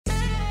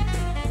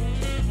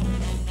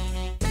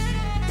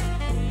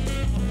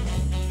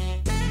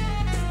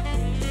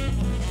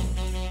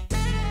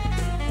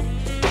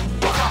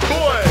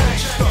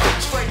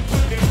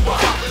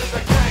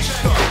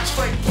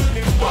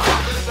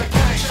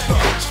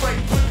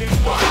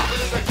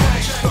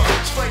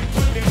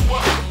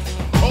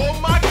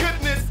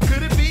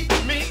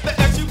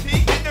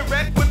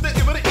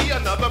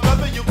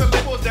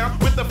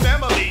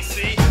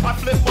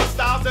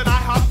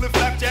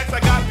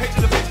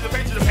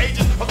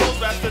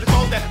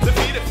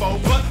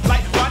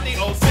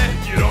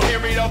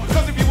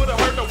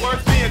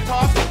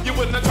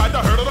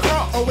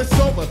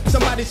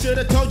Somebody should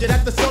have told you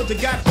that the soldier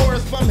got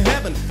orders from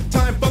heaven.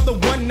 Time for the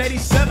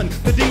 187.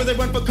 The demons, they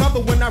run for cover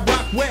when I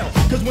rock well.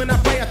 Cause when I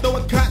pray, I throw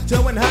a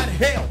cocktail in hot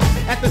hell.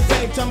 At the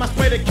same time, I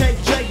spray the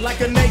KJ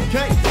like an AK.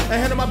 I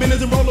handle my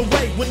business and roll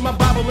away with my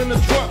Bible in the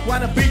trunk.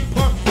 While the beat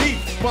pump,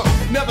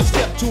 never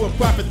step to a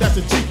prophet, that's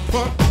a cheap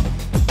punk.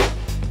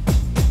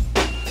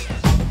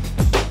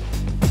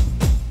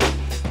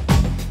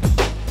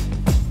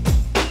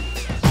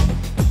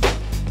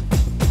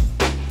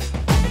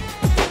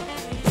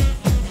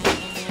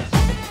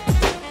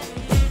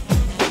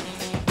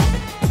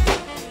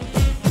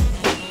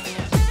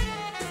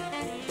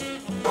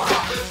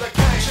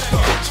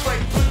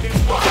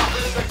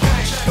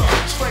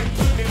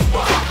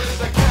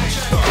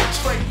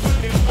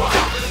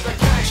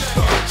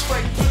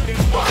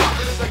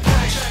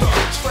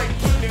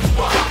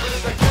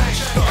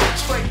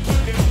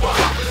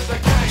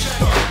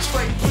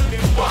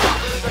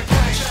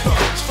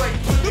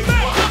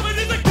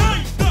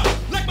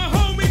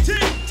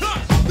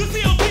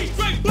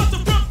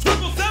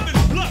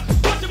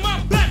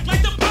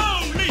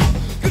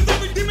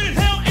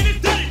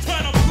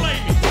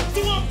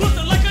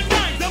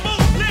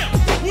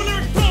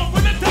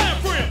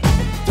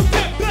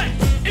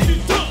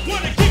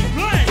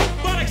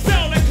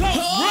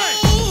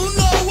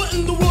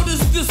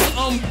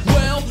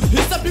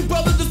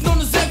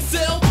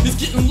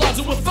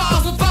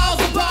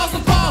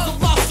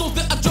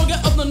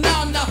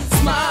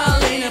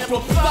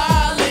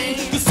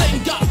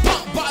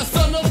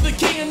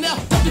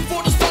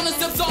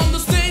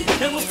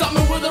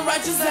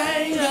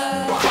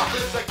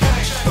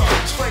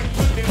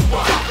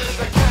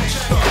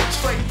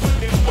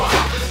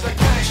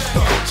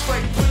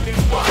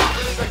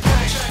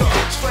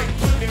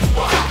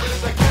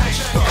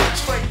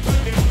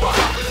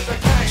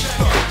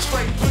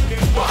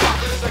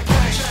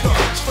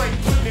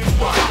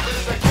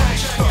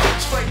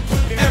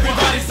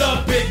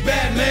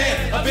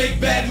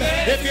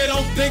 If you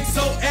don't think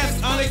so,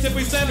 ask Onyx if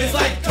we said it's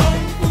like kung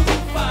fu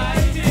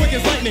fighting. Quick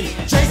as lightning,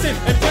 Jason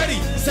and Freddy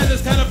said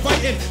it's kinda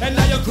frightened. And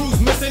now your crew's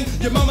missing,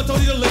 your mama told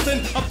you to listen.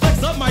 I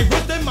flex up my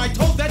wrist and my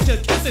toes that you're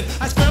kissing.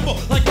 I scramble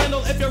like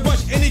Randall if you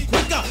rush any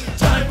quicker.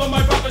 Time for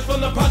my prophets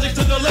from the project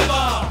to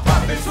deliver.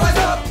 Prophets rise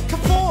up,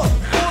 come forth,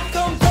 forth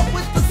comes up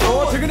with the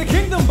sword. Taking the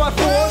kingdom by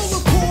force. Oh,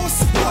 of course,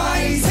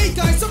 surprise. Hey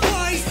guys,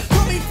 surprise.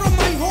 Coming from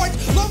my heart,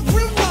 love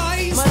will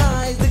rise. My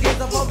eyes, the gates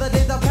of all the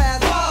days of past.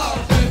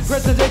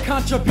 Present day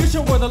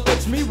contribution where the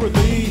lets me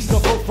release the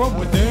hope from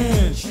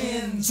within.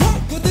 Chins drop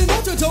with an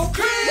ultra-dope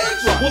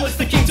cringe. Well, it's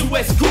the King to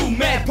West crew,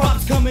 mad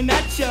props coming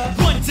at ya.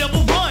 Run,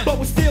 devil, run, but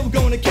we're still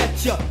gonna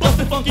catch ya.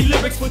 Bustin' funky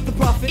lyrics with the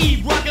prophet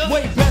E-Rocker.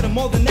 Way better,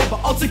 more than ever,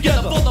 all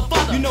together for the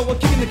father. You know we're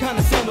kicking the kind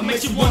of sound that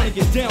makes you wanna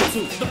get down to.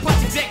 The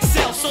Project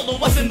XL,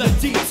 solo us in the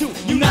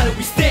D2. United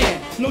we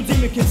stand, no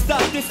demon can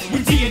stop this. We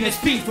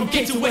DNSP from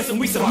King to West and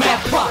we some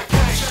mad prop.